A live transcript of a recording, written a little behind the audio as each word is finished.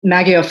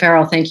Maggie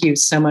O'Farrell, thank you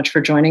so much for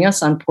joining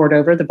us on Poured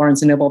Over, the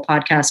Barnes & Noble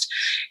podcast.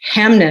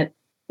 Hamnet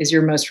is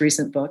your most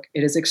recent book.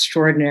 It is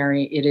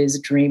extraordinary. It is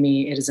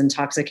dreamy. It is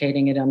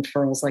intoxicating. It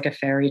unfurls like a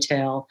fairy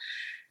tale.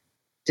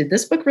 Did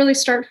this book really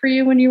start for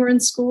you when you were in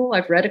school?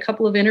 I've read a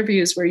couple of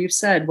interviews where you've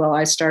said, well,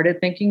 I started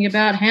thinking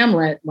about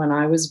Hamlet when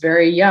I was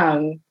very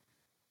young.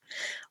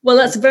 Well,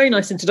 that's a very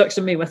nice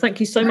introduction, Miwa. Thank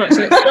you so much.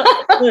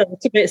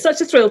 It's such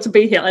a thrill to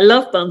be here. I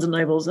love Barnes and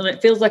Nobles, and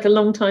it feels like a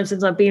long time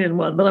since I've been in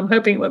one, but I'm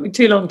hoping it won't be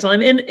too long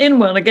time in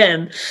one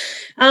again.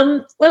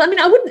 Well, I mean,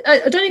 I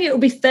don't think it would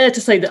be fair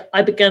to say that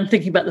I began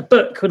thinking about the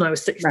book when I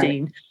was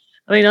 16. Right.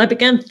 I mean, I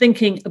began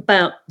thinking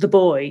about the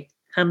boy,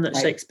 Hamlet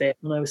Shakespeare,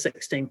 when I was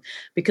 16,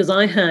 because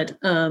I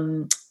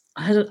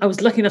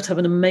was lucky enough to have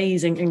an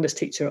amazing English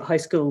teacher at high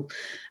school,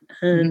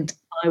 and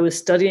I was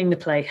studying the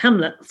play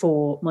Hamlet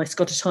for my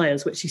Scottish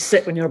Highers, which you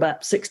sit when you're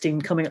about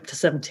 16, coming up to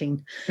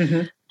 17.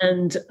 Mm-hmm.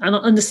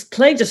 And this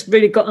play just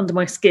really got under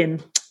my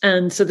skin.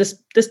 And so this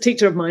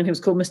teacher of mine, who was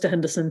called Mr.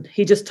 Henderson,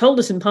 he just told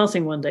us in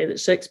passing one day that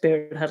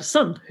Shakespeare had a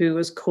son who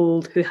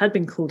had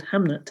been called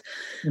Hamnet.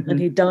 Mm-hmm. And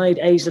he died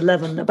aged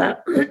 11, about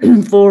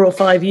 4 or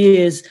 5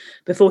 years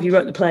before he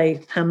wrote the play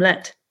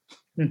Hamlet.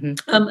 Mm-hmm.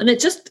 And it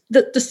just,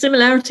 the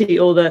similarity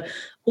or the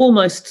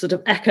almost sort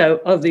of echo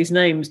of these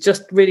names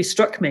just really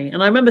struck me.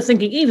 And I remember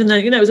thinking, even though,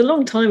 it was a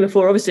long time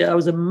before, obviously I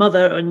was a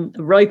mother and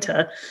a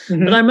writer,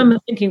 mm-hmm. but I remember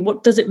thinking,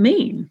 what does it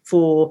mean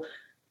for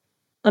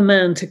a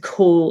man to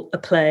call a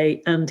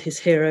play and his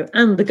hero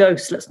and the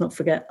ghost, let's not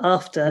forget,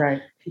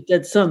 after his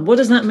dead son? What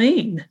does that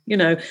mean?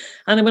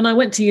 And when I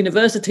went to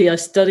university, I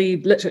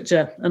studied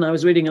literature, and I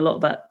was reading a lot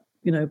about,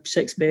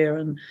 Shakespeare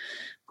and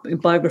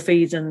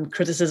biographies and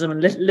criticism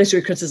and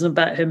literary criticism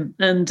about him.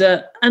 And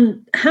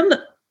Hamlet,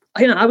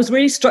 I was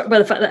really struck by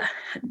the fact that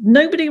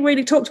nobody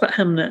really talked about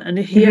Hamlet, and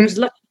he was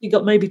lucky he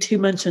got maybe 2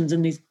 mentions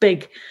in these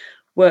big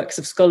works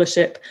of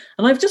scholarship.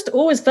 And I've just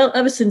always felt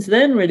ever since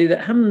then, really,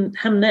 that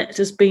Hamnet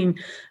has been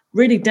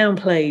really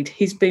downplayed.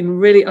 He's been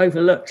really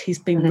overlooked. He's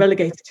been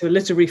relegated to a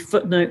literary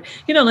footnote.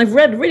 And I've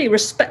read really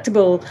respected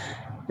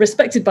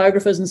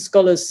biographers and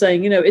scholars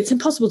saying, it's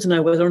impossible to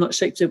know whether or not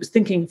Shakespeare was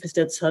thinking of his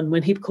dead son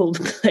when he called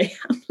the play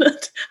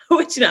Hamlet,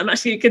 which, I'm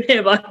actually, you can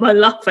hear by my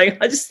laughing.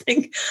 I just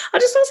want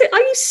to say,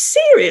 are you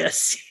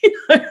serious?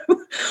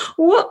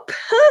 What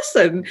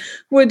person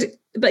would,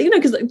 but,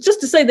 because just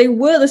to say they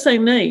were the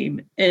same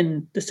name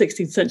in the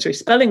 16th century,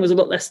 spelling was a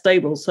lot less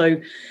stable. So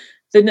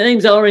the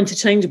names are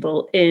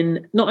interchangeable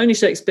in not only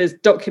Shakespeare's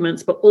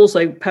documents, but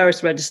also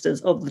Paris registers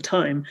of the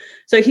time.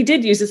 So he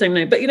did use the same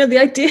name. But, the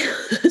idea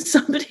that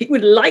somebody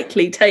would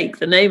likely take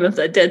the name of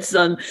their dead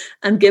son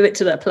and give it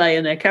to their play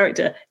and their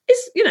character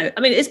is,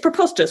 it's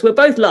preposterous. We're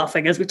both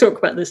laughing as we talk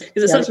about this.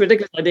 It's such a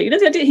ridiculous idea.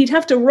 The idea he'd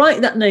have to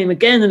write that name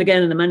again and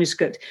again in the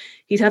manuscript.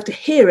 He'd have to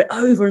hear it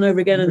over and over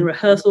again in the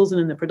rehearsals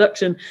and in the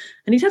production.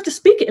 And he'd have to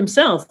speak it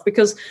himself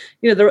because,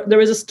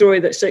 there is a story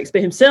that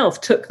Shakespeare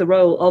himself took the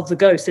role of the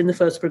ghost in the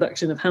first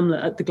production of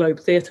Hamlet at the Globe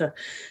Theatre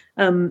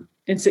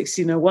in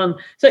 1601.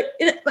 So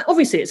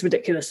obviously it's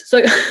ridiculous.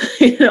 So,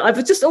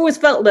 I've just always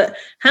felt that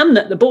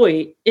Hamlet, the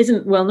boy,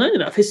 isn't well known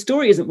enough. His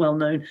story isn't well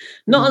known.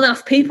 Not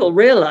enough people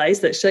realise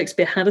that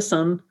Shakespeare had a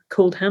son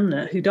called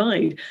Hamnet who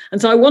died.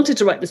 And so I wanted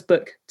to write this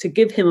book to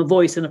give him a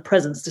voice and a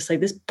presence, to say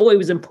this boy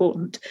was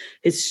important.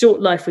 His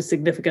short life was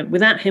significant.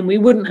 Without him, we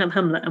wouldn't have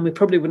Hamlet, and we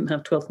probably wouldn't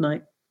have Twelfth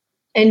Night.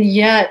 And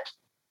yet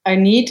I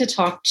need to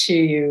talk to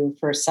you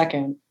for a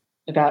second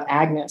about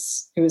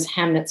Agnes, who is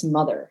Hamnet's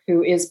mother,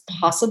 who is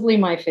possibly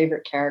my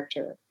favorite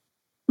character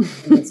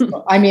in this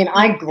book. I mean,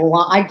 I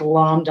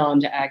glommed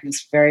onto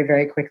Agnes very,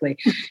 very quickly.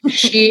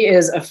 She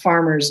is a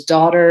farmer's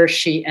daughter.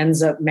 She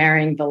ends up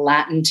marrying the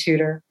Latin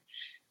tutor,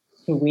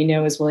 who we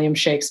know as William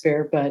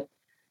Shakespeare,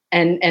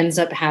 and ends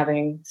up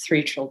having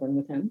 3 children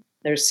with him.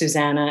 There's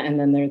Susanna, and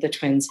then there are the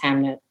twins,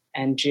 Hamnet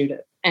and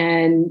Judith.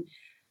 And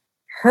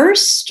her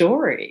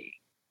story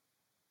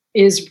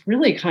is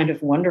really kind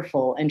of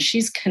wonderful. And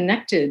she's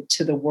connected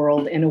to the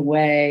world in a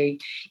way,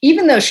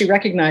 even though she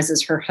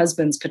recognizes her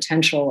husband's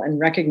potential and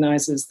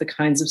recognizes the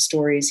kinds of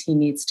stories he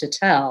needs to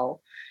tell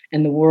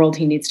and the world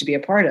he needs to be a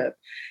part of,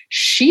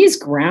 she's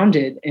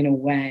grounded in a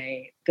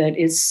way that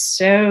is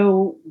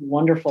so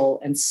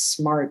wonderful and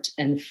smart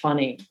and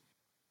funny.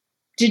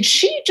 Did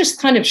she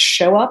just kind of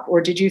show up, or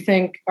did you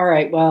think, all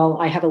right, well,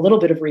 I have a little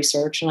bit of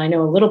research and I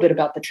know a little bit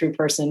about the true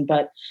person,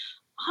 but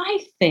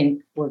I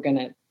think we're going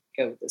to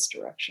go this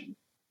direction?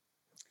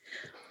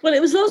 Well, it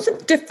was lots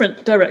of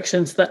different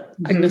directions that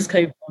Agnes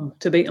came from,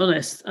 to be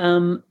honest.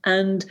 And,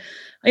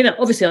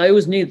 obviously I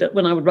always knew that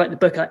when I would write the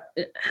book,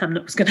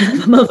 Hamlet was going to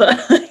have a mother,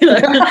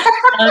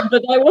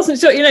 but I wasn't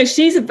sure,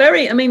 she's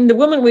the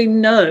woman we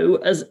know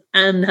as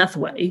Anne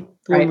Hathaway,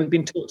 the one we've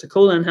been taught to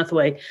call Anne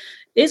Hathaway,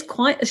 is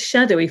quite a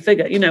shadowy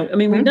figure. We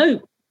know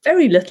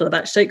very little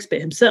about Shakespeare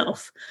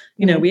himself.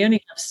 We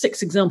only have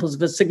 6 examples of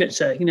his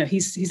signature.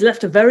 He's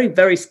left a very,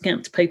 very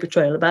scant paper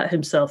trail about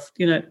himself,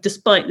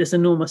 despite this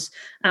enormous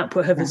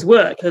output of his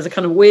work. There's a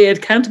kind of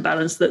weird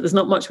counterbalance that there's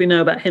not much we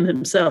know about him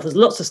himself. There's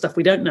lots of stuff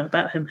we don't know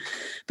about him.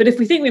 But if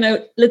we think we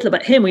know little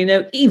about him, we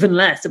know even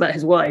less about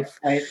his wife.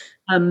 Right.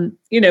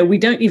 We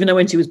don't even know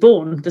when she was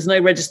born. There's no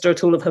register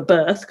at all of her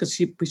birth because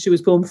she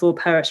was born before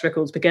Paris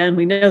records began.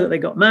 We know that they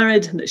got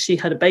married and that she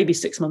had a baby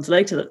 6 months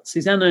later, that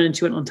Susanna, and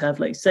she went on to have,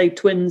 like, say,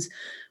 twins.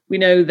 We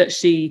know that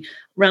she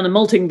ran a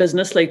malting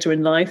business later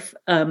in life.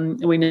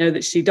 And we know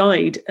that she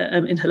died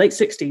in her late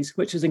 60s,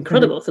 which was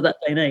incredible for that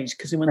day and age,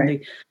 because when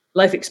the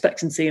life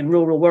expectancy in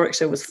rural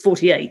Warwickshire was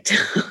 48.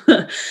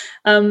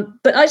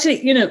 But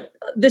actually,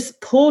 this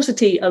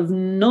paucity of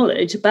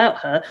knowledge about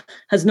her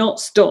has not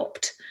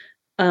stopped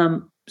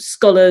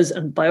scholars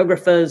and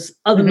biographers,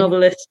 other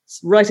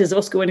novelists, writers of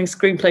Oscar-winning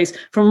screenplays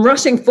from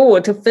rushing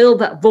forward to fill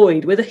that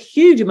void with a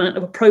huge amount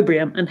of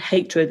opprobrium and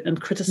hatred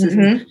and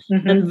criticism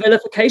and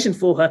vilification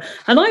for her.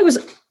 And I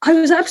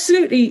was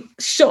absolutely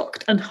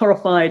shocked and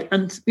horrified,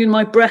 and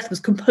my breath was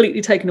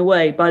completely taken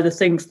away by the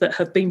things that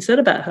have been said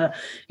about her.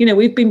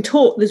 We've been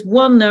taught this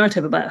one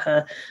narrative about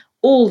her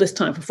all this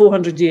time for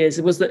 400 years.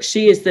 It was that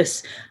she is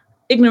this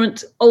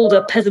ignorant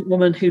older peasant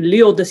woman who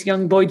lured this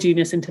young boy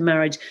genius into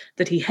marriage,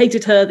 that he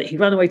hated her, that he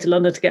ran away to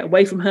London to get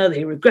away from her, that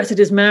he regretted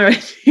his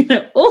marriage,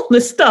 all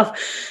this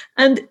stuff.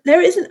 And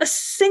there isn't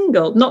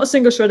not a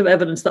single shred of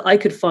evidence that I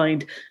could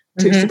find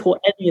to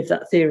support any of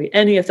that theory,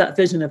 any of that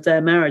vision of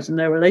their marriage and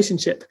their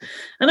relationship.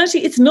 And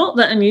actually, it's not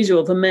that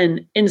unusual for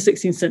men in the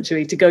 16th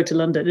century to go to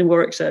London, in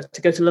Warwickshire,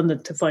 to go to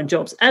London to find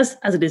jobs, as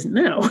it isn't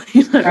now.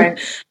 Right.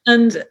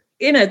 And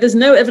there's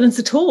no evidence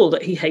at all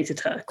that he hated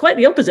her. Quite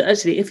the opposite,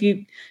 actually. If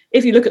you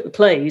look at the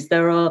plays,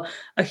 there are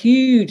a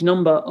huge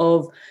number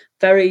of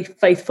very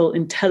faithful,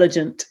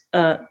 intelligent,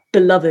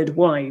 beloved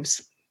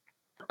wives.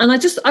 And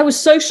I was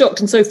so shocked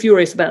and so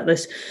furious about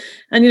this.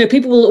 And,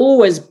 people will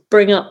always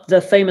bring up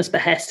the famous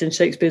behest in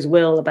Shakespeare's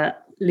will about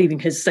leaving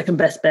his second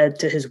best bed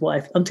to his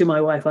wife. Unto my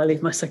wife, I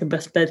leave my second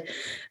best bed.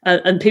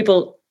 And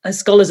people, as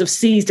scholars, have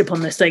seized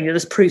upon this, saying that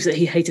this proves that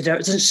he hated her. It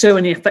doesn't show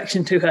any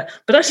affection to her.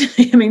 But actually,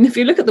 if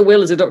you look at the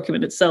will as a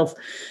document itself,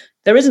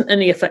 there isn't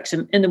any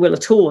affection in the will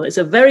at all. It's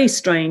a very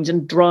strange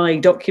and dry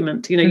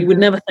document. You would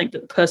never think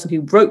that the person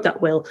who wrote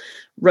that will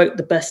wrote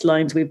the best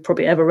lines we've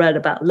probably ever read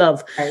about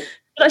love. Right.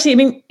 But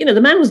actually,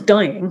 the man was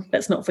dying,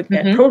 let's not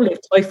forget, probably of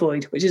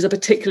typhoid, which is a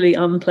particularly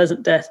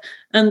unpleasant death.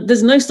 And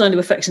there's no sign of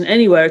affection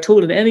anywhere at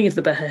all in any of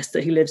the behests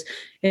that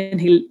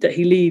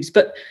he leaves.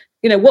 But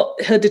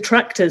what her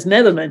detractors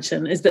never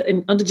mention is that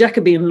under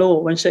Jacobean law,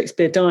 when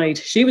Shakespeare died,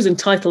 she was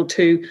entitled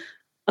to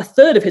a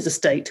third of his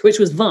estate, which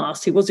was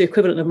vast. He was the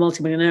equivalent of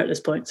multimillionaire at this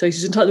point. So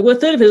she's entitled to a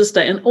third of his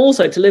estate, and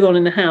also to live on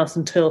in the house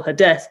until her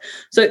death.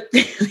 So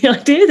the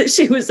idea that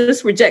she was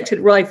this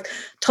rejected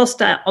wife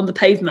tossed out on the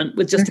pavement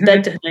with just a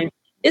bed to her name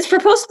is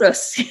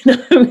preposterous.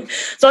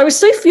 So I was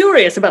so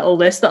furious about all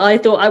this that I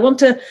thought I want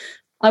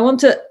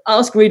to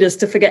ask readers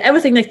to forget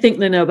everything they think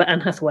they know about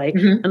Anne Hathaway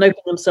and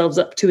open themselves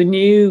up to a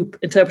new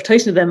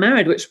interpretation of their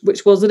marriage,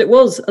 which was that it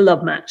was a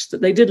love match, that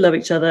they did love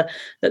each other,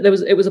 that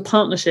it was a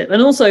partnership.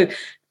 And also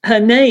her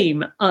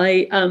name,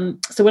 one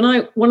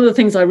of the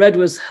things I read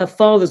was her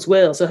father's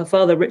will. So her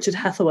father, Richard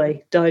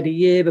Hathaway, died a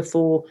year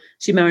before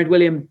she married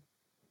William,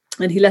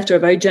 and he left her a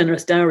very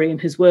generous dowry in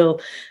his will,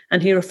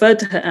 and he referred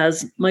to her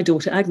as my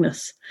daughter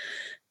Agnes.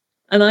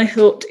 And I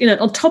thought,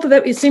 on top of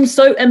it seems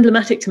so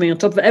emblematic to me, on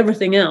top of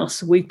everything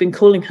else, we've been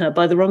calling her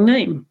by the wrong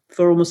name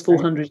for almost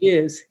 400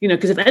 years.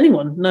 Because if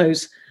anyone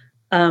knows,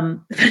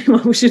 if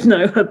anyone should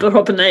know her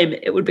proper name,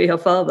 it would be her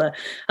father.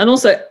 And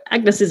also,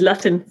 Agnes is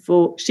Latin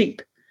for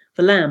sheep,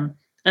 for lamb.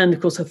 And of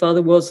course, her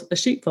father was a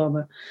sheep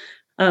farmer.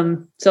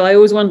 So I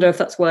always wonder if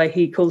that's why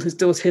he called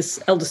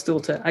his eldest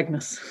daughter,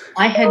 Agnes.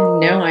 I had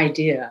no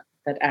idea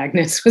that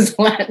Agnes was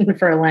Latin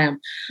for lamb,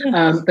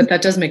 but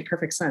that does make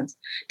perfect sense.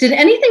 Did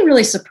anything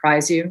really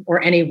surprise you,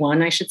 or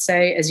anyone, I should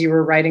say, as you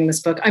were writing this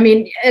book?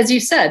 As you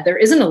said, there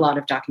isn't a lot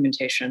of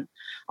documentation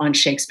on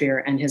Shakespeare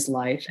and his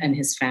life and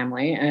his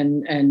family,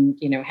 and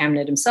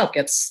Hamnet himself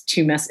gets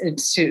two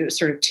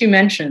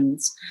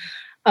mentions.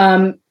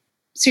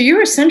 So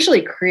you're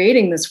essentially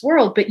creating this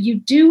world, but you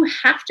do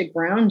have to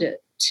ground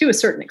it to a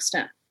certain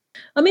extent.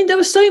 There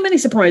were so many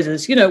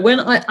surprises. When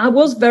I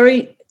was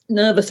very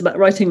nervous about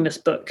writing this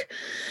book,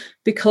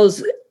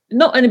 because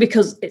not only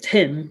because it's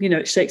him,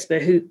 it's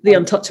Shakespeare, who the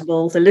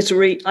untouchable, the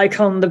literary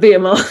icon, the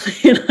behemoth.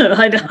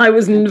 I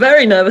was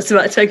very nervous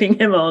about taking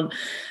him on,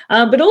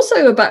 but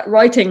also about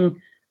writing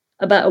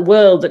about a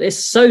world that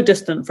is so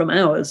distant from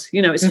ours.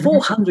 It's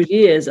 400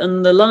 years,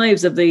 and the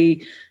lives of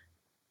the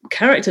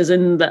characters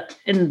in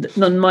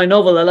my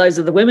novel, the lives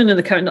of the women in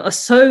the character, are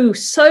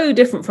so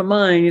different from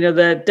mine.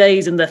 Their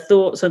days and their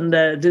thoughts and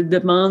their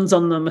demands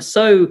on them are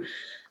so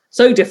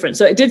different.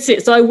 So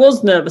I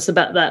was nervous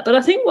about that. But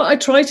I think what I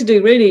try to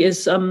do really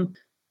is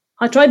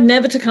I tried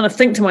never to kind of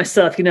think to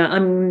myself,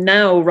 I'm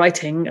now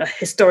writing a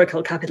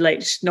historical capital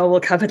H novel,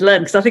 capital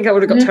N, because I think I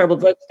would have got terrible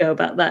vertigo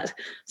about that.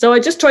 So I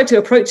just tried to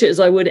approach it as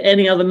I would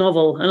any other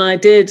novel. And I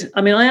did.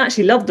 I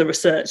actually loved the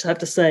research, I have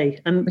to say.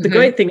 And the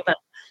great thing about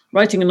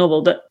writing a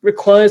novel that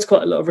requires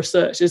quite a lot of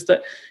research is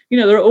that,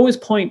 there are always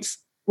points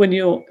when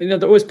there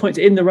are always points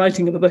in the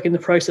writing of a book, in the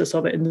process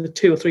of it, in the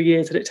 2 or 3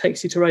 years that it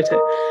takes you to write it,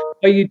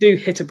 where you do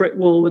hit a brick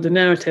wall with the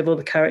narrative or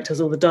the characters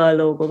or the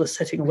dialogue or the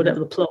setting or whatever,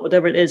 the plot,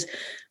 whatever it is.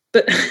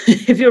 But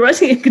if you're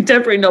writing a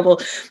contemporary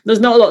novel, there's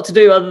not a lot to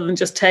do other than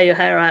just tear your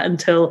hair out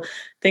until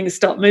things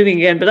start moving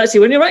again. But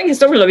actually, when you're writing a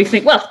historical novel, you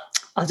think, well,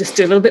 I'll just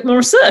do a little bit more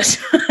research.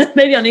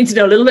 Maybe I need to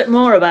know a little bit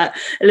more about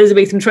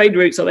Elizabethan trade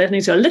routes, or I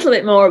need to know a little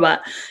bit more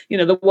about,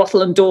 the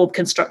wattle and daub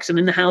construction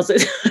in the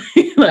houses.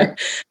 But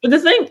the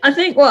thing, I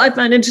think what I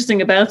found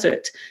interesting about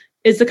it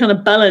is the kind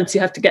of balance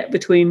you have to get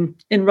between,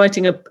 in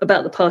writing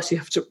about the past, you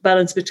have to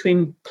balance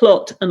between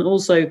plot and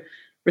also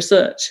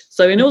research.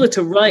 So in order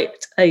to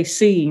write a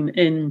scene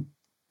in,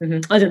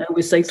 I don't know,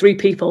 we say 3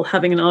 people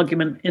having an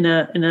argument in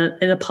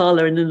a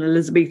parlour in an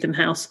Elizabethan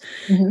house,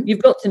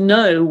 you've got to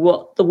know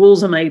what the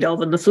walls are made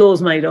of and the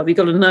floors made of. You've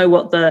got to know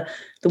what the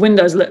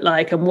windows look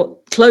like and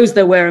what clothes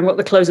they're wearing, what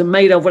the clothes are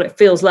made of, what it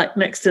feels like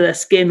next to their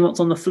skin, what's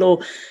on the floor.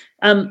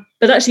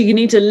 But actually you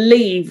need to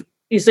leave.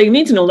 So you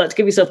need to know that to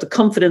give yourself the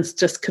confidence to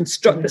just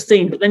construct the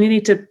scene, but then you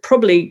need to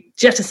probably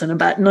jettison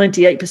about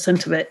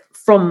 98% of it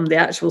from the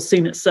actual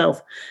scene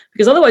itself,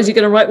 because otherwise you're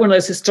going to write one of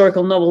those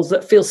historical novels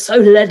that feels so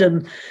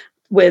leaden,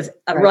 with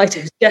a writer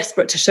who's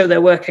desperate to show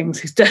their workings,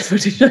 who's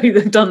desperate to show you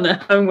they've done their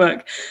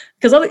homework.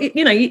 Because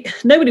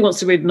nobody wants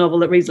to read a novel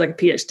that reads like a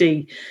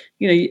PhD.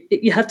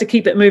 You have to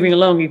keep it moving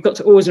along. You've got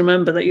to always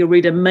remember that your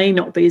reader may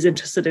not be as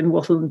interested in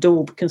wattle and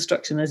daub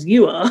construction as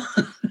you are.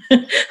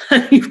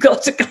 And you've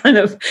got to kind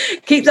of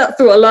keep that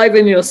thought alive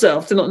in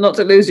yourself to not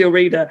to lose your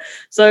reader.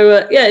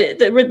 So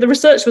the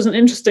research was an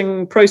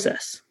interesting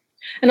process.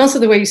 And also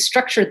the way you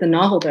structured the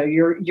novel, though,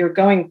 you're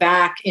going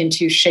back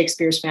into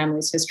Shakespeare's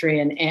family's history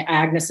and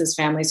Agnes's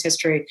family's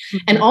history,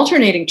 and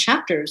alternating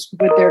chapters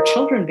with their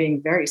children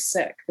being very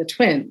sick, the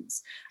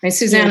twins. I mean,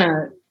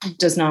 Susanna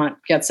does not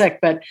get sick,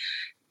 but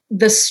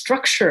the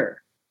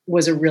structure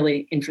was a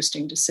really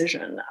interesting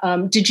decision.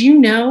 Did you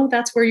know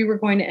that's where you were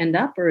going to end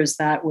up, or is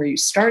that where you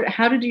start?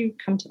 How did you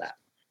come to that?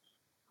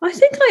 I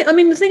think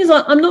the thing is,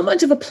 I'm not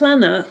much of a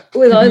planner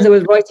with either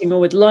with writing or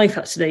with life,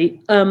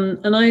 actually.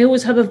 And I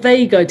always have a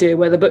vague idea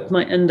where the book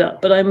might end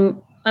up, but I'm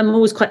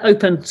always quite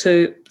open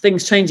to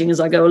things changing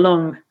as I go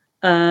along.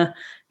 I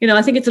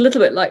think it's a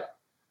little bit like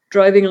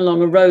driving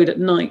along a road at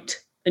night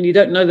and you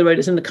don't know the road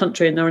is in the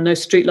country and there are no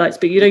streetlights,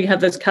 but you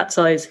have those cat's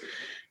eyes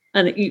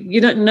and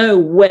you don't know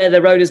where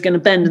the road is going to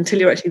bend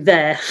until you're actually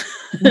there.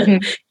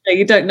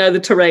 You don't know the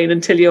terrain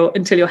until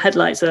your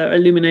headlights are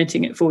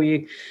illuminating it for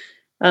you.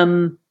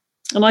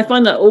 And I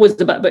find that always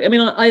about, but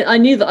I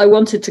knew that I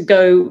wanted to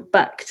go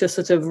back to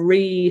sort of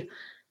reinterpret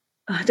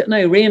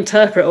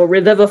or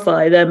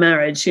revivify their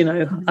marriage.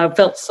 I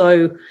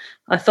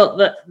felt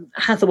that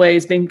Hathaway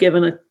has been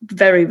given a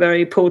very,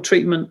 very poor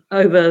treatment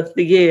over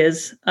the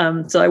years.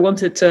 So I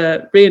wanted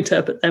to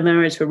reinterpret their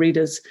marriage for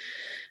readers.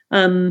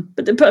 But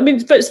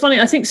it's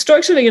funny. I think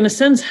structurally, in a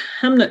sense,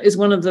 Hamnet is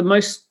one of the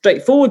most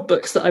straightforward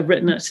books that I've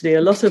written, actually.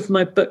 A lot of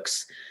my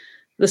books,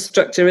 the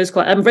structure is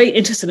I'm very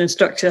interested in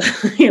structure.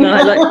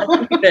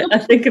 I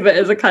think of it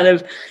as a kind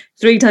of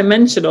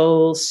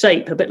 3-dimensional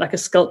shape, a bit like a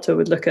sculptor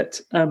would look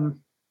at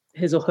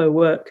his or her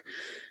work.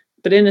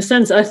 But in a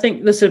sense, I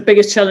think the sort of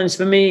biggest challenge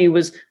for me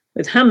with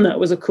Hamnet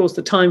was, of course,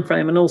 the time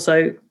frame and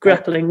also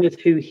grappling with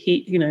who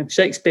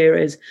Shakespeare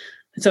is.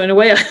 And so in a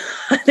way,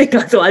 I think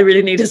I thought I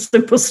really need a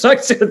simple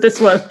structure with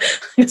this one.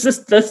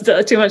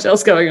 There's too much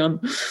else going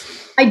on.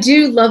 I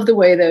do love the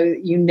way, though,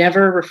 you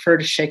never refer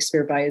to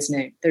Shakespeare by his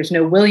name. There's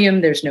no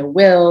William, there's no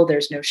Will,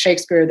 there's no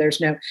Shakespeare,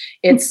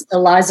 it's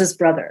Eliza's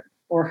brother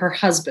or her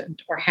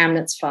husband or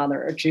Hamnet's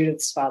father or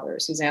Judith's father or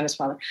Susanna's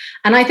father.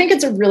 And I think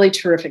it's a really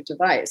terrific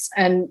device.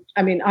 And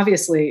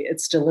obviously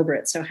it's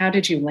deliberate. So how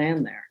did you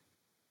land there?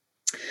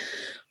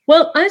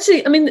 Well,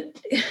 actually,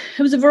 it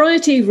was a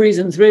variety of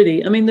reasons,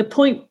 really. The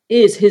point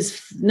is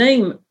his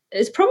name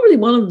is probably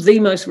one of the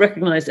most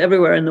recognized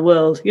everywhere in the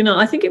world.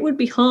 I think it would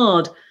be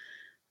hard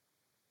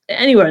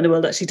anywhere in the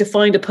world, actually, to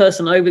find a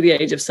person over the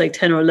age of, say,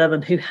 10 or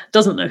 11 who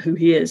doesn't know who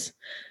he is.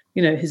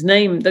 His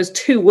name, those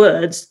 2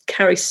 words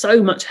carry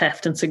so much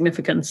heft and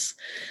significance.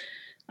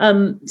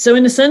 So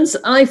in a sense,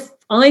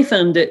 I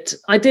found it,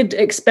 I did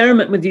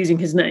experiment with using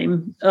his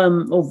name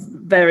or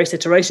various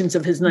iterations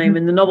of his name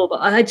in the novel,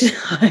 but I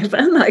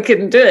found that I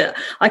couldn't do it.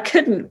 I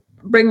couldn't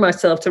bring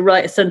myself to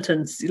write a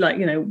sentence like,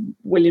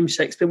 William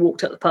Shakespeare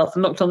walked up the path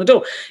and knocked on the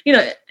door.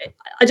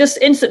 I just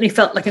instantly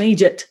felt like an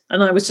Egypt,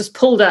 and I was just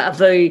pulled out of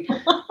the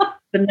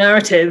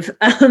narrative.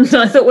 And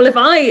I thought, well, if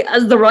I,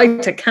 as the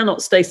writer,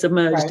 cannot stay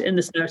submerged in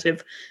this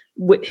narrative,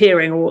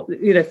 hearing or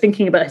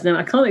thinking about his name,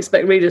 I can't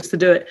expect readers to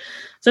do it.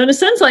 So in a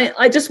sense,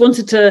 I just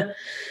wanted to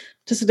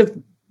sort of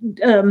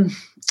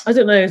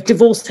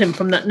divorce him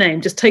from that name,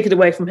 just take it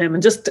away from him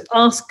and just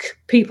ask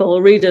people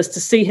or readers to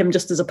see him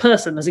just as a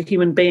person, as a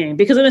human being.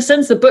 Because in a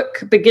sense, the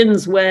book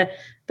begins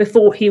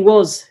before he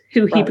was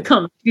who he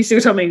becomes. You see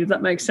what I mean? If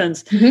that makes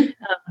sense. I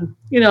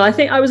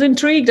think I was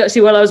intrigued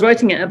actually while I was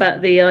writing it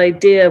about the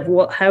idea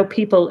of how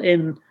people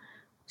in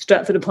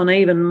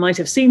Stratford-upon-Avon might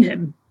have seen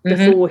him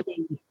before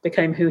he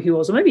became who he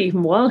was, or maybe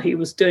even while he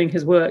was doing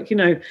his work.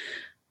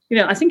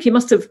 I think he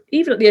must have,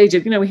 even at the age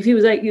of, if he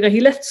was 8, he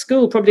left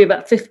school probably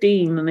about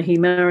 15 and he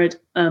married,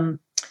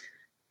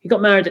 he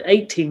got married at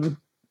 18.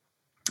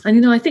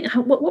 And, I think,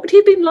 what would he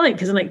have been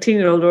like as an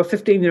 18-year-old or a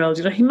 15-year-old?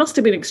 He must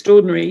have been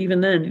extraordinary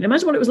even then.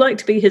 Imagine what it was like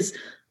to be his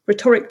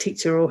rhetoric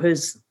teacher or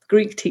his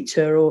Greek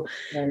teacher, or,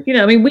 Right.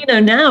 we know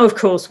now, of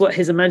course, what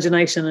his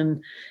imagination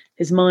and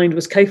his mind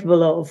was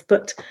capable of.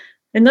 But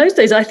in those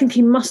days, I think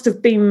he must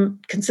have been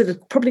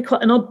considered probably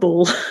quite an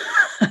oddball,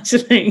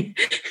 actually.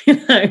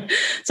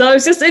 So I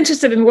was just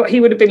interested in what he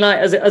would have been like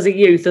as a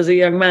youth, as a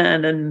young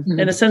man. And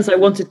in a sense, I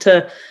wanted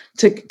to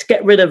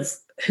get rid of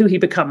who he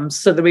becomes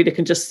so the reader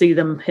can just see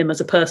him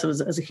as a person,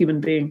 as a human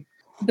being.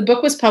 The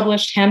book was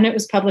published, Hamnet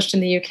was published in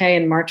the UK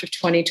in March of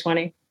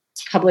 2020.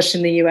 It's published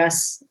in the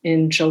US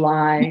in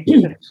July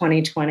of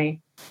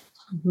 2020,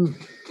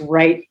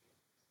 right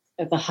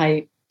at the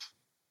height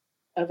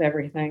of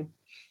everything.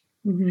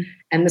 Mm-hmm.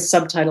 And the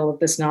subtitle of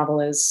this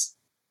novel is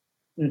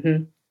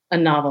A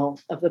Novel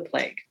of the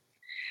Plague.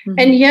 Mm-hmm.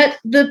 And yet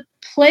the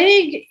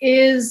plague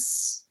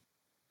it's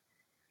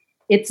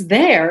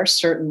there,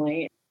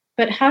 certainly.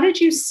 But how did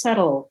you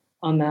settle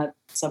on that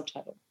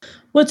subtitle?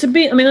 Well,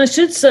 I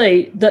should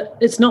say that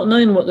it's not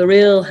known what the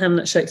real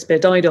Hamlet Shakespeare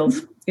died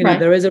of. Right.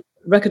 There is a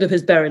record of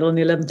his burial on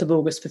the 11th of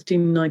August,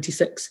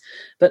 1596,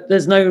 but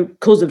there's no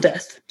cause of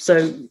death.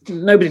 So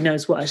nobody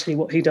knows what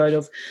he died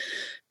of.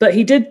 But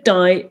he did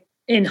die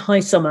in high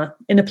summer,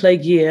 in a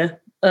plague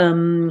year.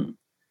 And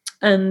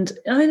I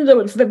know there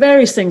were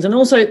various things. And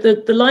also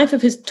the life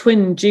of his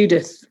twin,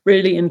 Judith,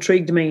 really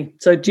intrigued me.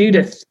 So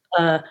Judith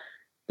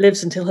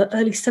lives until her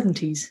early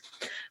 70s,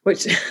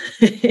 which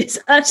is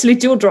actually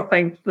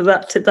jaw-dropping for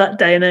that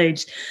day and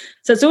age.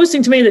 So it's always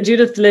seemed to me that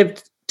Judith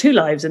lived two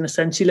lives, in a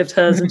sense. She lived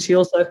hers and she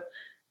also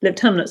lived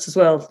Hamlet's as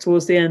well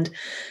towards the end.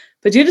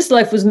 But Judith's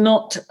life was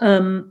not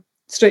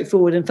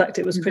straightforward. In fact,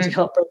 it was pretty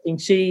heartbreaking.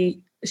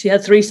 She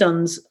had three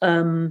sons,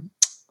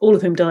 all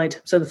of whom died.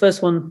 So the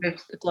first one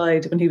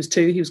died when he was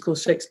 2. He was called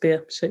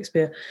Shakespeare.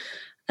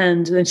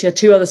 And then she had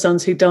 2 other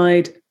sons who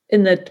died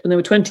when they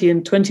were 20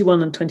 and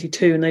 21 and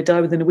 22, and they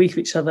died within a week of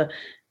each other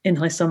in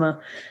high summer.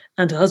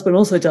 And her husband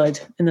also died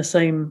in the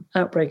same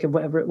outbreak of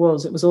whatever it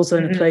was. It was also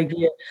in a plague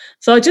year.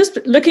 So I just,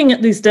 looking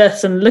at these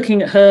deaths and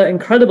looking at her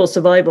incredible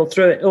survival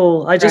through it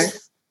all, I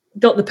just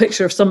got the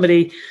picture of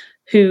somebody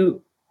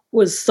who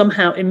was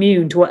somehow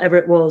immune to whatever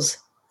it was,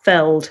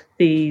 felled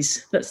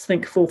these, let's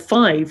think,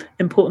 5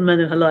 important men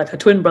in her life: her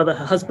twin brother,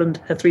 her husband,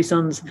 her 3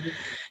 sons.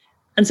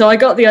 And so I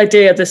got the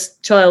idea of this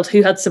child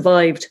who had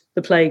survived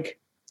the plague,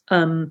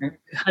 who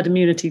had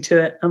immunity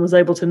to it, and was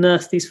able to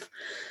nurse these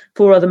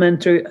 4 other men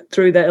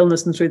through their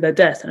illness and through their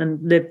death, and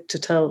lived to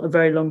tell a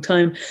very long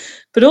time.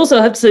 But also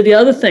I have to say the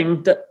other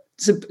thing that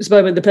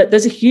survived the plague,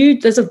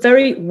 there's a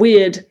very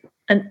weird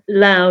and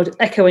loud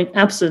echoing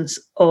absence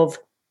of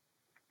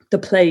the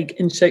plague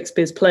in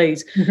Shakespeare's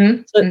plays.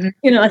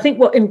 I think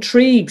what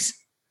intrigues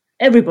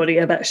everybody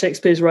about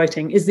Shakespeare's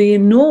writing is the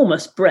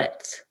enormous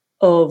breadth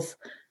of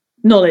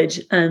knowledge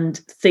and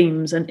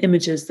themes and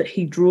images that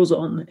he draws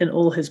on in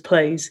all his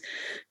plays,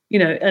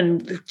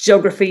 and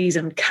geographies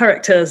and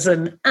characters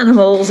and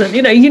animals and,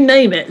 you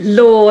name it,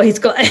 lore. He's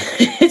got,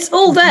 it's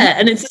all there,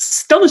 and it's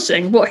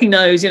astonishing what he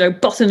knows,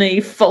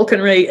 botany,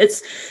 falconry,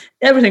 it's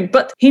everything.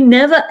 But he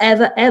never,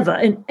 ever, ever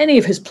in any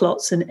of his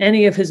plots, in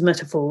any of his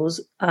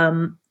metaphors,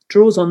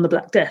 draws on the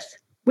Black Death,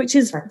 which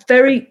is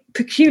very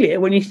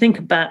peculiar when you think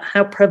about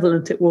how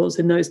prevalent it was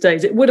in those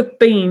days. It would have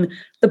been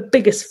the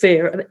biggest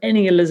fear of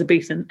any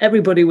Elizabethan.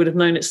 Everybody would have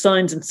known its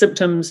signs and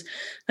symptoms.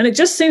 And it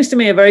just seems to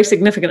me a very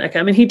significant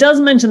echo. I mean, he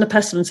does mention the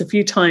pestilence a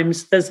few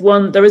times.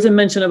 There is a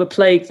mention of a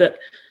plague that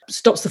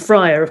stops the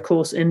friar, of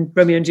course, in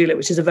Romeo and Juliet,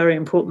 which is a very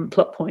important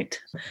plot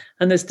point.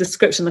 And there's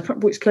description, I can't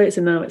remember which play it's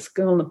in now, it's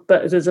gone,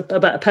 but there's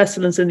about a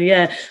pestilence in the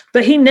air.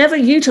 But he never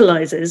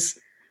utilizes,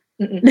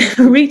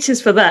 never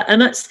reaches for that.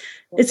 And it's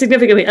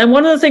significant. And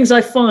one of the things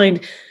I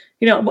find,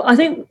 I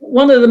think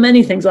one of the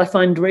many things I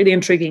find really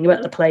intriguing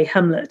about the play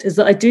Hamlet is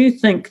that I do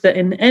think that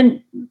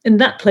in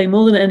that play,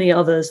 more than any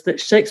others, that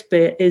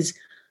Shakespeare is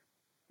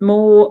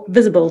more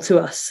visible to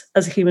us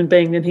as a human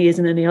being than he is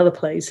in any other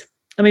plays.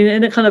 I mean,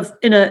 in a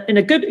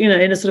good,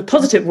 in a sort of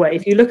positive way.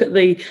 If you look at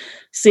the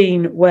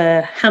scene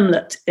where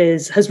Hamlet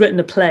has written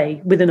a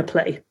play within a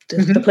play,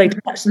 the play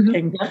to catch the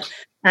king,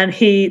 and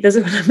there's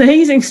an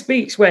amazing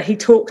speech where he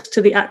talks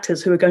to the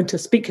actors who are going to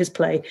speak his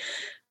play,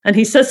 and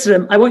he says to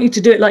them, "I want you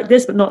to do it like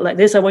this, but not like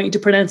this. I want you to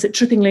pronounce it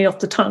trippingly off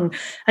the tongue."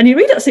 And you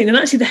read that scene, and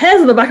actually the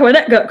hairs on the back of my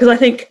neck go up, because I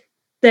think,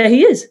 there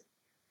he is.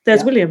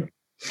 There's William.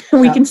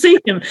 We can see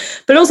him.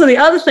 But also the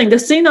other thing,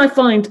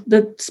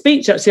 the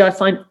speech actually I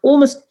find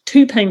almost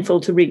too painful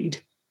to read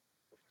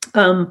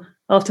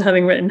after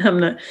having written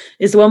Hamlet,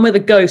 is the one where the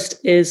ghost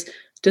is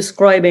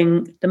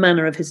describing the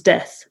manner of his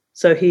death.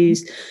 So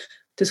he's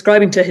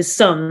describing to his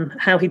son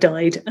how he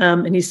died,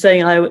 and he's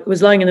saying, "I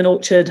was lying in an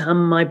orchard,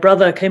 my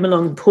brother came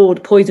along and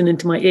poured poison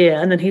into my ear."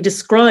 And then he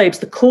describes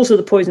the course of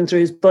the poison through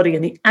his body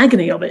and the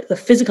agony of it, the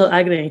physical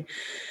agony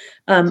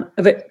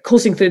of it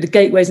coursing through the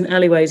gateways and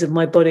alleyways of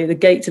my body, the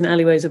gates and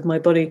alleyways of my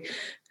body.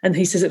 And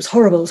he says, it was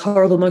horrible,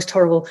 most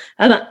horrible.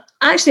 And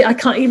I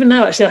can't even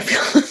now, I feel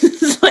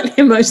slightly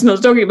emotional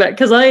talking about it,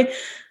 because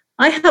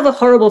I have a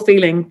horrible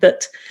feeling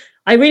that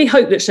I really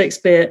hope that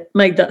Shakespeare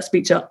made that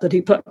speech up, that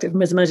he plucked it from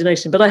his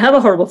imagination. But I have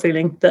a horrible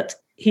feeling that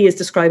he is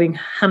describing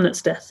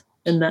Hamlet's death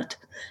in that.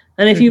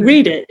 And if you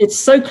read it, it's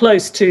so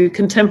close to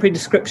contemporary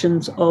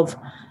descriptions of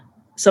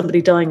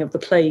somebody dying of the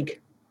plague.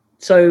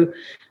 So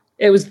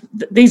it was,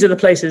 these are the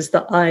places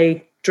that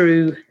I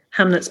drew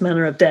Hamlet's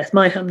manner of death,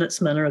 my Hamlet's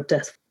manner of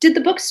death. Did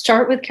the book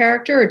start with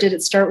character, or did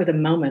it start with a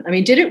moment? I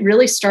mean, did it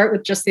really start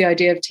with just the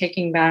idea of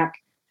taking back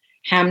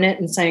Hamnet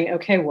and saying,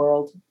 okay,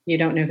 world, you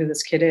don't know who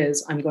this kid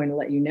is, I'm going to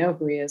let you know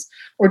who he is?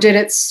 Or did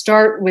it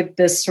start with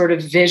this sort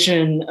of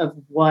vision of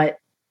what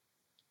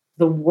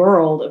the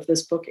world of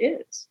this book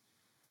is?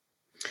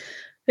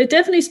 It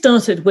definitely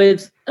started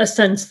with a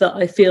sense that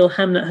I feel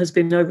Hamlet has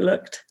been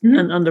overlooked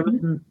and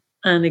underwritten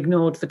and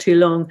ignored for too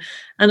long.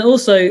 And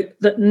also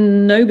that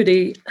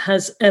nobody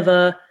has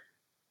ever,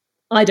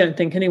 I don't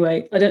think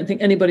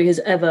anybody has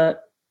ever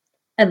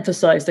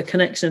emphasized the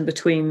connection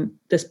between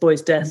this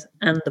boy's death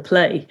and the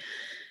play.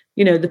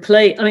 You know, the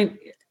play, I mean,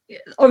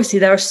 obviously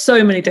there are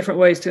so many different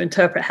ways to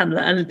interpret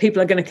Hamlet, and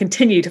people are going to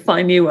continue to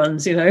find new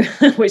ones, you know,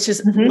 which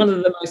is one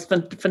of the most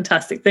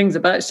fantastic things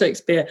about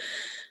Shakespeare.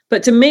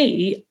 But to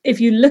me, if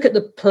you look at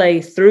the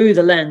play through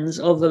the lens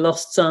of the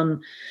lost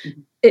son,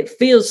 it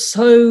feels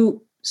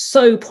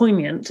so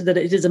poignant that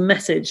it is a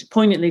message,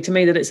 poignantly to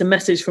me, that it's a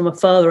message from a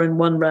father in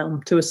one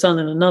realm to a son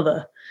in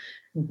another.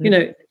 You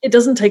know, it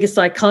doesn't take a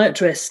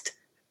psychiatrist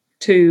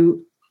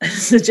to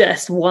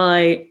suggest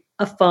why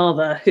a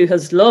father who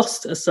has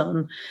lost a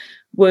son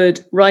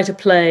would write a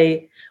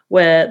play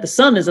where the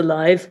son is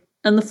alive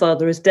and the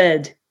father is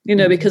dead, you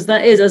know, because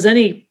that is, as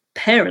any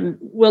parent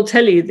will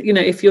tell you, you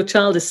know, if your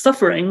child is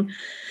suffering,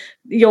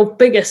 your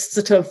biggest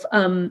sort of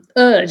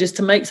urge is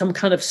to make some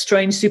kind of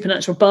strange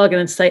supernatural bargain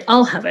and say,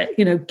 I'll have it,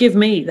 you know, give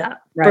me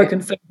that broken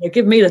finger,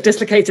 give me the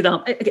dislocated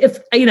arm. If,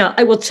 you know,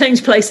 I will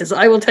change places,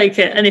 I will take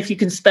it. And if you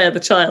can spare the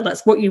child,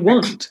 that's what you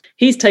want.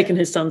 He's taken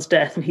his son's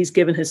death and he's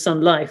given his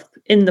son life.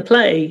 In the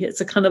play, it's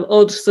a kind of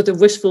odd sort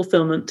of wish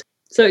fulfillment.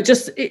 So it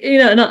just, you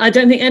know, and I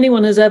don't think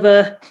anyone has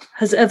ever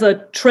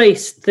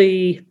traced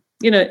the,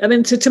 you know, I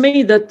mean, to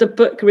me, the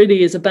book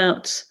really is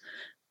about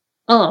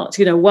art,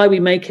 you know, why we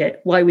make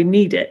it, why we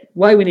need it,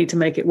 why we need to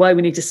make it, why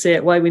we need to see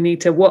it, why we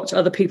need to watch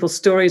other people's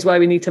stories, why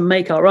we need to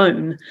make our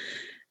own.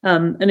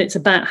 And it's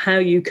about how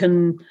you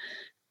can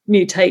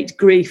mutate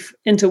grief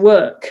into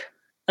work,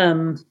 you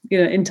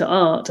know, into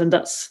art. And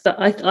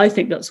I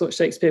think that's what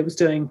Shakespeare was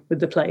doing with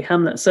the play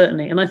Hamlet,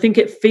 certainly. And I think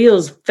it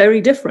feels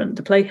very different.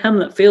 The play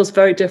Hamlet feels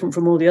very different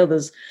from all the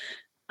others.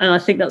 And I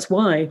think that's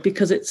why,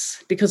 because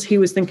he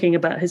was thinking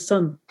about his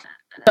son.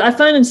 I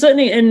found, and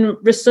certainly in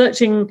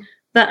researching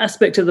that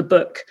aspect of the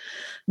book,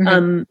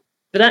 that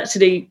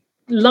actually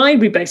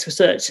library-based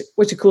research,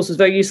 which of course was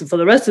very useful for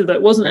the rest of the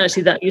book, wasn't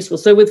actually that useful.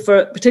 So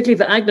particularly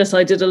for Agnes,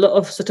 I did a lot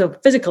of sort of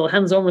physical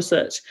hands-on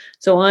research.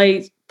 So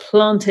I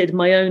planted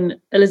my own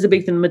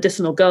Elizabethan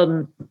medicinal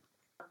garden.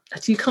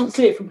 Actually, you can't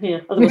see it from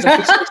here, otherwise I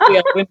could see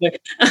out the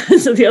window.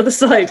 So the other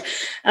side.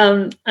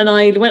 And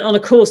I went on a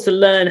course to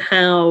learn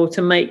how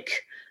to make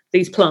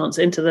these plants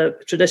into the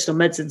traditional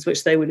medicines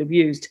which they would have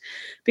used,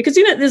 because,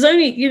 you know, there's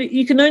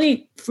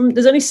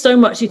only so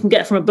much you can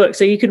get from a book.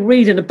 So you can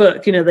read in a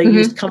book, you know, they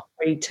used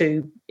comfrey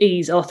to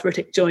ease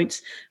arthritic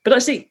joints, but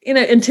actually, you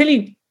know, until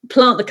you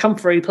plant the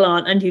comfrey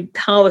plant and you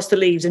harvest the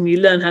leaves and you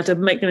learn how to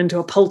make them into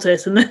a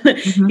poultice, and then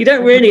you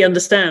don't really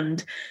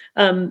understand.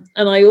 And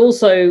I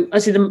also,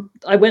 actually,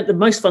 the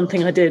most fun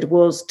thing I did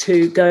was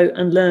to go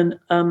and learn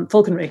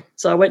falconry.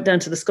 So I went down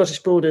to the Scottish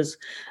borders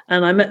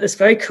and I met this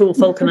very cool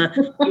falconer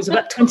who was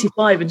about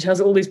 25 and she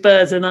has all these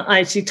birds,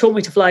 and she taught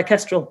me to fly a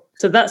kestrel.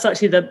 So that's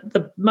actually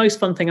the most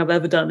fun thing I've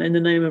ever done in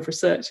the name of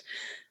research.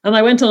 And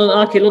I went on an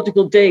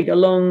archaeological dig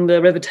along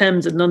the River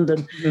Thames in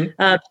London,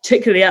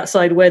 particularly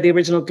outside where the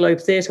original Globe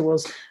Theatre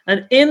was.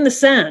 And in the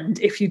sand,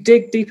 if you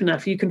dig deep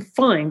enough, you can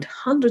find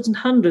hundreds and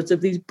hundreds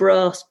of these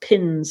brass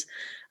pins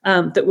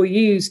that were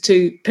used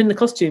to pin the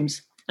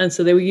costumes. And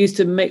so they were used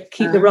to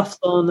keep the ruffs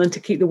on and to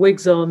keep the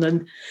wigs on.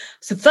 And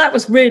so that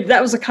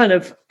was a kind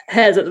of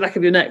hairs at the back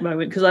of your neck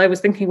moment, because I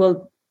was thinking,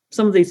 well,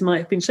 some of these might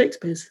have been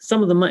Shakespeare's.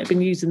 Some of them might have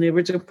been used in the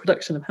original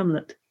production of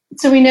Hamlet.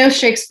 So we know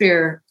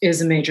Shakespeare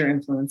is a major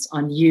influence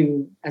on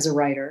you as a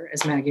writer,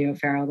 as Maggie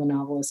O'Farrell, the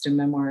novelist and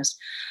memoirist.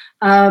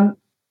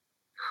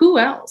 Who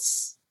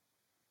else?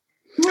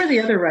 Who are the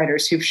other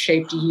writers who've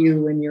shaped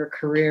you and your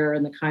career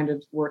and the kind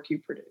of work you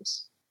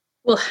produce?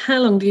 Well, how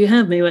long do you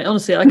have me? Wait,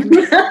 honestly, I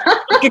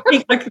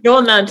could go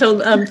on now until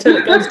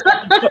it goes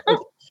down.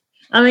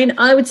 I mean,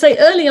 I would say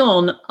early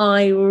on,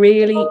 I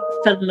really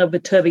fell in love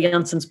with Tove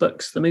Jansson's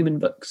books, the Moomin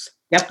books.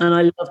 Yep. And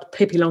I loved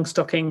Pippi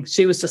Longstocking.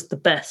 She was just the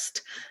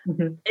best.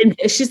 And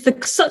she's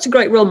such a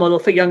great role model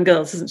for young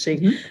girls, isn't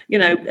she? You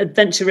know,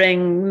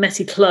 adventuring,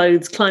 messy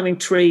clothes, climbing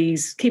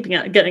trees,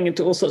 getting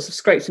into all sorts of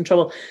scrapes and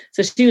trouble.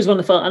 So she was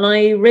wonderful. And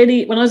I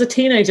really, when I was a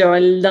teenager, I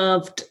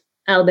loved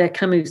Albert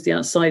Camus' The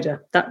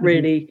Outsider. That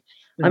really,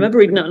 I remember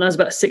reading that when I was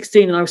about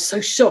 16, and I was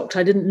so shocked.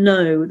 I didn't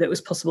know that it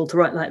was possible to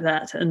write like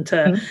that and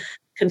to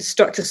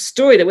construct a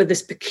story that with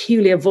this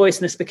peculiar voice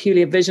and this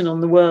peculiar vision on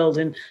the world,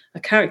 and a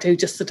character who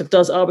just sort of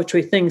does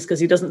arbitrary things because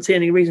he doesn't see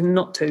any reason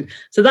not to.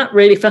 So that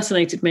really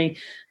fascinated me.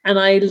 And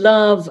I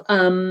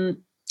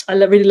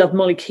really love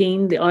Molly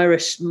Keane, the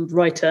Irish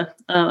writer.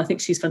 I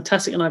think she's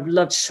fantastic. And I've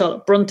loved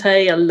Charlotte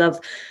Bronte. I love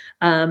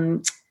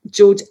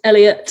George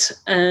Eliot.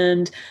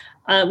 And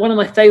one of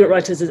my favourite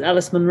writers is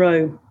Alice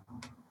Munro.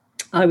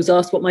 I was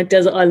asked what my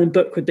desert island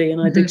book would be,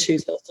 and I did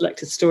choose her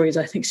selected stories.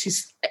 I think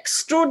she's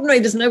extraordinary.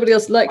 There's nobody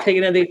else like her.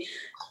 You know, the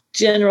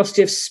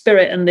generosity of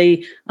spirit and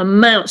the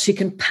amount she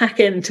can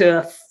pack into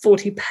a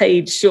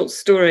 40-page short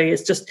story.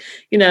 It's just,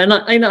 you know,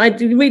 and I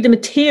read the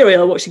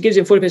material, what she gives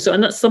you in 40 pages,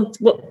 and that's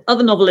what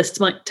other novelists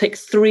might take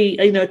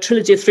a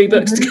trilogy of 3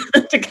 books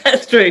to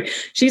get through.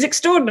 She's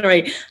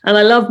extraordinary. And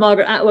I love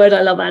Margaret Atwood.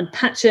 I love Anne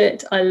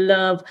Patchett. I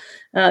love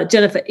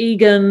Jennifer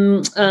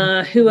Egan.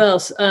 Who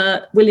else?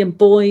 William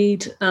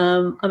Boyd.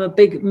 I'm a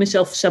big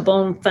Michel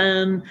Chabon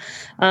fan.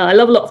 I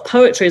love a lot of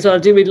poetry as well. I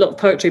do read a lot of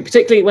poetry,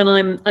 particularly when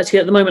I'm actually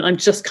at the moment, I'm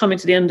just coming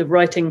to the end of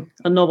writing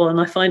a novel, and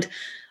I find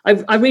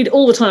I read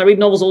all the time. I read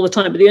novels all the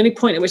time, but the only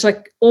point at which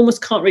I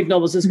almost can't read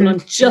novels is when I'm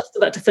just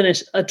about to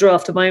finish a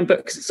draft of my own book,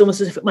 because it's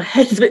almost as if my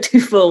head is a bit too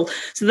full.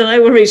 So then I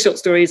will read short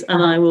stories,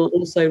 and I will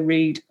also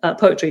read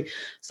poetry.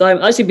 So I'm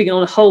actually beginning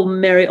on a whole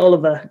Mary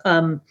Oliver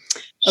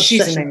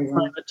she's amazing.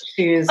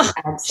 She is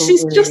absolutely.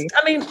 She's just,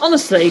 I mean,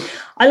 honestly,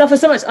 I love her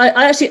so much.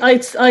 I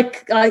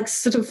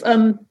sort of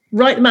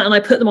write them out and I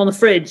put them on the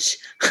fridge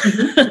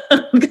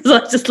because I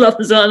just love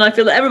them so much. And I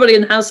feel that everybody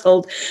in the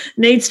household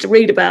needs to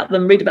read about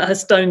them, read about her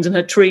stones and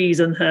her trees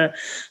and her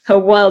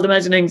wild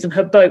imaginings and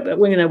her boat, but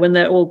you know, when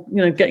they're all, you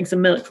know, getting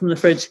some milk from the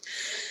fridge.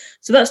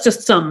 So that's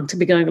just some to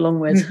be going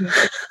along with.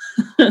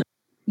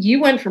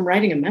 You went from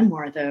writing a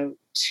memoir, though,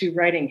 to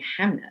writing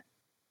Hamnet.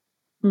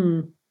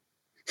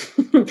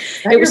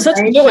 It was such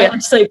a joy.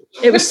 I'd say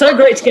it was so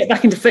great to get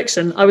back into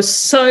fiction. I was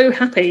so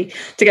happy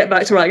to get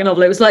back to writing a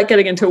novel. It was like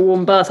getting into a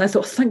warm bath. I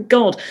thought, thank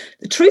God.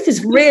 The truth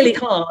is really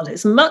hard.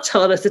 It's much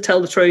harder to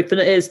tell the truth than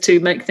it is to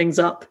make things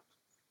up.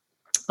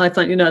 I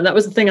find, you know, that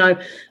was the thing.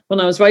 When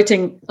I was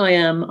writing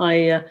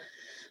I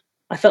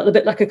felt a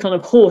bit like a kind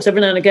of horse.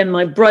 Every now and again,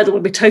 my bridle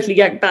would be totally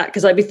yanked back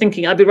because I'd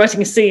be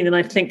writing a scene and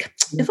I'd think,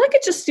 if I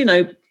could just, you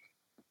know,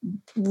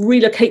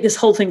 relocate this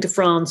whole thing to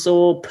France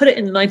or put it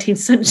in the 19th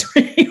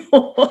century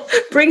or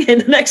bring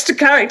in an extra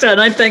character, and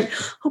I'd think,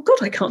 oh God,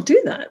 I can't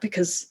do that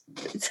because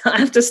I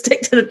have to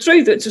stick to the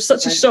truth, which was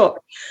such a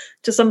shock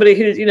to somebody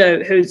who's, you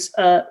know, who's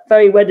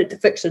very wedded to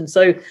fiction.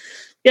 So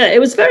yeah, it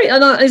was very,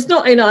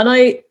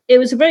 it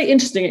was a very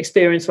interesting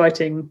experience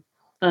writing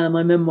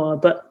my memoir,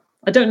 but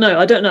I don't know.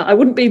 I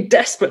wouldn't be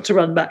desperate to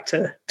run back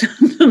to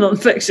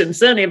non-fiction,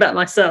 certainly about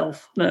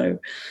myself. No,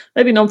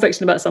 maybe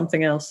non-fiction about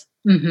something else.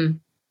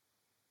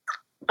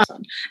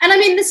 And I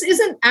mean, this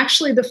isn't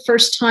actually the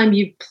first time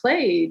you've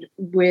played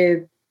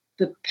with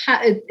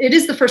it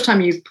is the first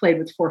time you've played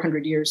with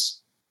 400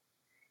 years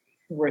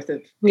worth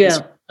of. Yeah,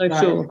 I'm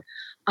sure.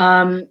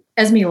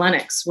 Esme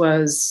Lennox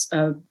was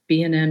a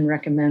BNN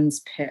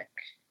Recommends pick.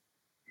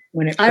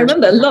 I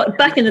remember a lot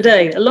back in the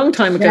day, a long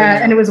time ago.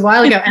 Yeah, and it was a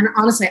while ago. And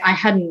honestly, I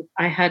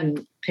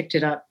hadn't picked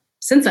it up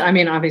since then. I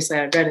mean, obviously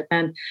I read it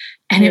then,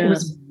 and it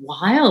was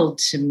wild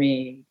to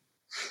me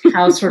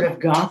how sort of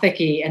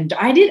gothic-y, and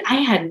I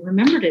hadn't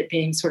remembered it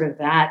being sort of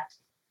that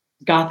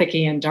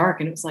gothic-y and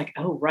dark, and it was like,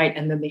 oh right.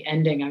 And then the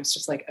ending, I was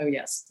just like, oh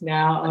yes,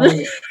 now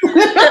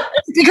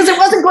because it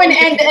wasn't going to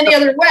end any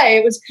other way.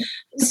 It was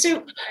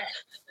so.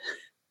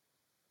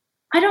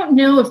 I don't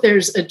know if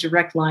there's a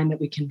direct line that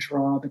we can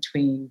draw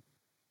between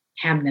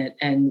Hamnet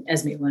and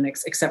Esme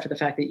Lennox, except for the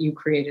fact that you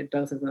created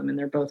both of them, and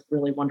they're both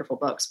really wonderful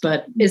books.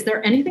 But is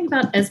there anything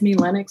about Esme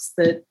Lennox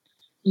that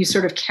you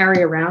sort of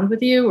carry around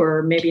with you,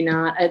 or maybe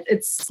not?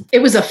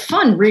 It was a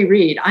fun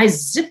reread. I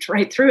zipped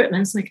right through it, and I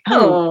was like,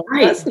 oh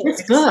right, this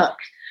book.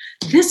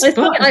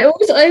 I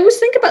always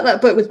think about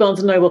that book with Barnes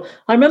and Noble.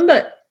 I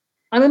remember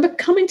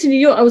coming to New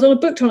York. I was on a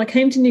book tour and I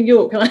came to New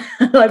York, and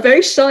I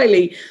very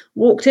shyly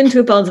walked into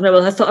a Barnes and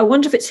Noble. I thought, I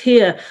wonder if it's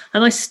here.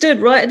 And I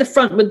stood right at the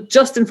front,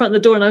 just in front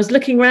of the door, and I was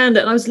looking around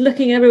it, and I was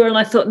looking everywhere, and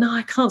I thought, no,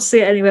 I can't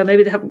see it anywhere.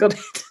 Maybe they haven't got it.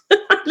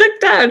 I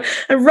looked down,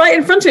 and right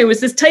in front of me was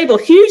this table,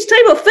 huge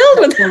table filled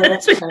with it. And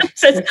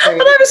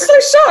I was so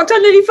shocked, I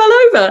nearly fell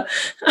over.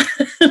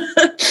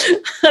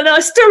 And I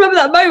still remember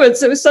that moment.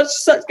 So it was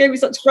gave me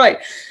such fright.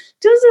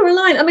 Does there a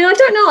line? I mean, I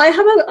don't know. I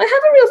have a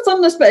real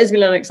fondness for Esme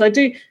Lennox. I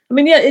do. I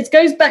mean, yeah, it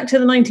goes back to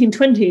the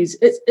 1920s.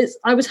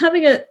 I was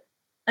having a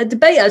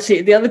debate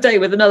actually the other day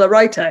with another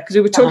writer, because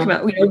we were talking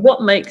about, you know,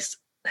 what makes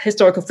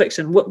historical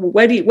fiction.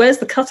 Where's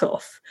the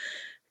cutoff?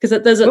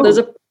 Because there's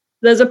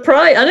a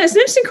pride. I know it's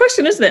an interesting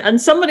question, isn't it?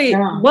 And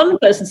one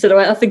person said,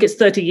 I think it's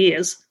 30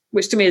 years,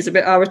 which to me is a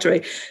bit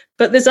arbitrary.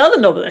 But this other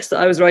novelist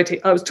that I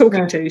was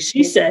talking to,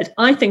 she said,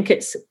 I think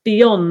it's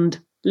beyond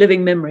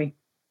living memory.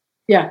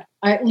 Yeah.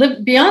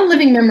 Beyond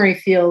living memory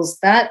feels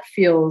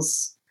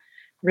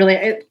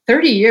really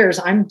 30 years.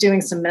 I'm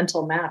doing some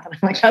mental math, and I'm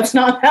like, that's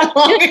not that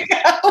long ago.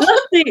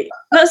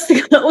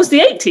 That was the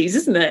 80s,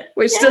 isn't it?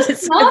 Which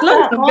it's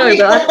long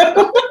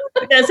ago.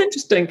 Yeah, it's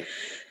interesting.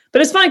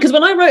 But it's fine because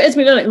when I wrote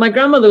Esme Lennox, my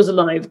grandmother was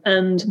alive,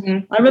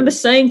 and I remember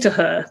saying to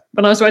her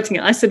when I was writing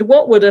it, I said,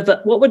 "What would have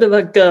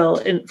a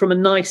girl from a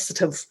nice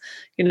sort of,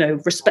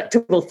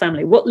 respectable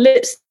family? What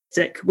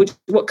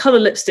colour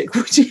lipstick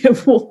would she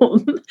have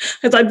worn?"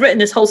 Because I'd written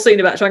this whole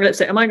scene about trying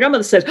lipstick, and my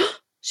grandmother said, "Oh,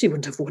 she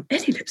wouldn't have worn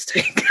any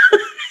lipstick."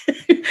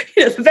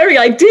 The very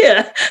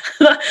idea,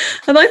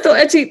 and I thought,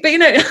 actually, but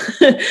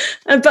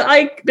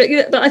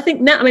I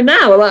think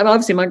now,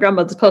 obviously my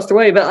grandmother's passed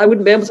away, but I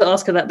wouldn't be able to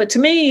ask her that. But to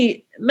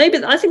me,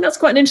 maybe I think that's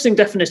quite an interesting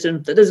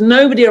definition, that there's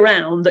nobody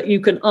around that you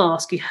can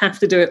ask. You have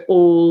to do it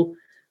all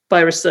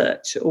by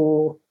research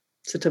or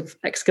sort of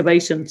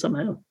excavation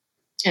somehow.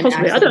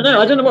 Possibly, I don't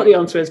know what the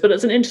answer is, but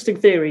it's an interesting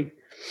theory.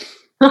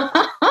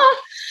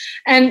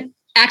 And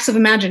acts of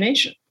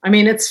imagination. I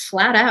mean, it's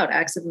flat out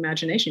acts of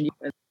imagination.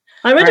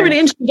 I read a really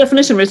interesting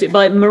definition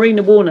by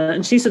Marina Warner,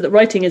 and she said that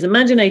writing is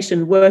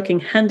imagination working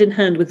hand in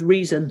hand with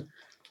reason,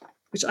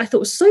 which I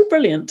thought was so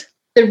brilliant.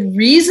 The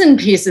reason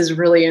piece is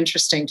really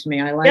interesting to me.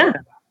 I like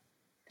that.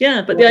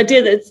 Yeah, but the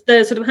idea that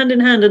they're sort of hand in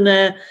hand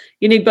and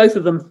you need both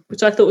of them,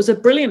 which I thought was a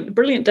brilliant,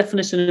 brilliant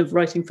definition of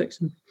writing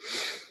fiction.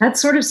 That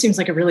sort of seems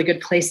like a really good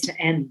place to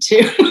end,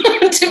 too.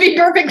 To be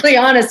perfectly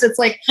honest, it's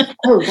like,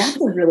 oh, that's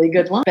a really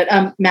good one. But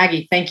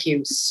Maggie, thank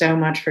you so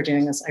much for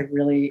doing this. I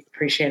really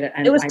appreciate it.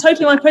 And it was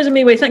totally my pleasure,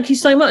 Miwei. Thank you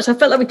so much. I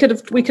felt like we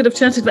could have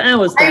chatted for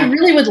hours there. I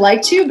really would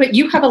like to, but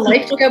you have a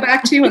life to go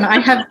back to, and I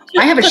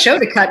have a show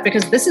to cut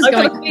because this is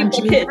going on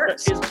June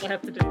 1st. Is what I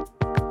have to do.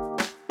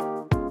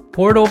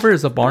 Poured Over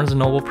is a Barnes &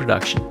 Noble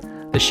production.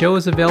 The show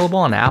is available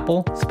on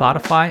Apple,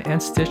 Spotify,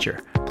 and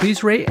Stitcher.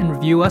 Please rate and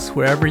review us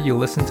wherever you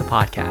listen to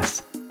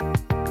podcasts.